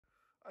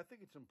I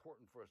think it's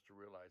important for us to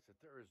realize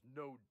that there is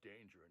no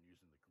danger in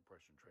using the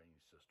compression training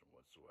system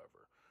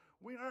whatsoever.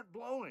 We aren't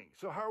blowing,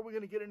 so how are we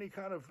going to get any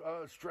kind of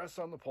stress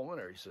on the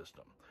pulmonary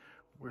system?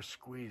 We're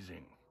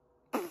squeezing.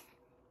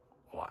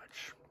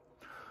 Watch.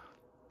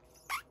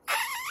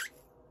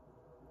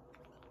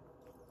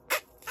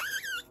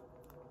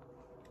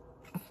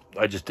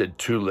 I just did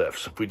 2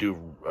 lifts. If we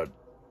do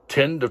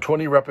 10 to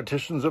 20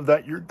 repetitions of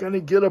that, you're going to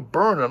get a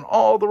burn on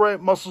all the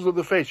right muscles of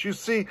the face. You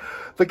see,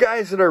 the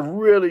guys that are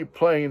really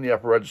playing the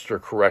upper register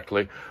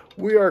correctly,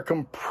 we are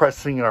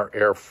compressing our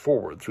air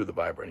forward through the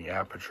vibrating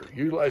aperture,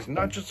 utilizing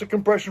not just the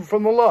compression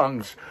from the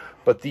lungs,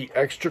 but the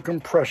extra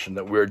compression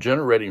that we're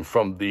generating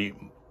from the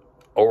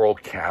oral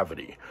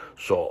cavity.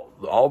 So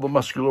all the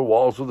muscular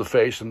walls of the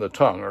face and the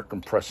tongue are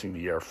compressing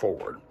the air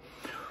forward.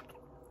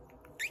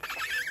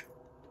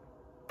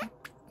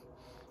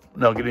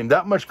 Now, getting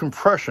that much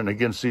compression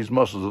against these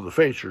muscles of the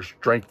face, you're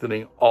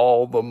strengthening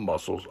all the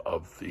muscles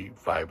of the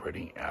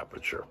vibrating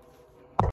aperture.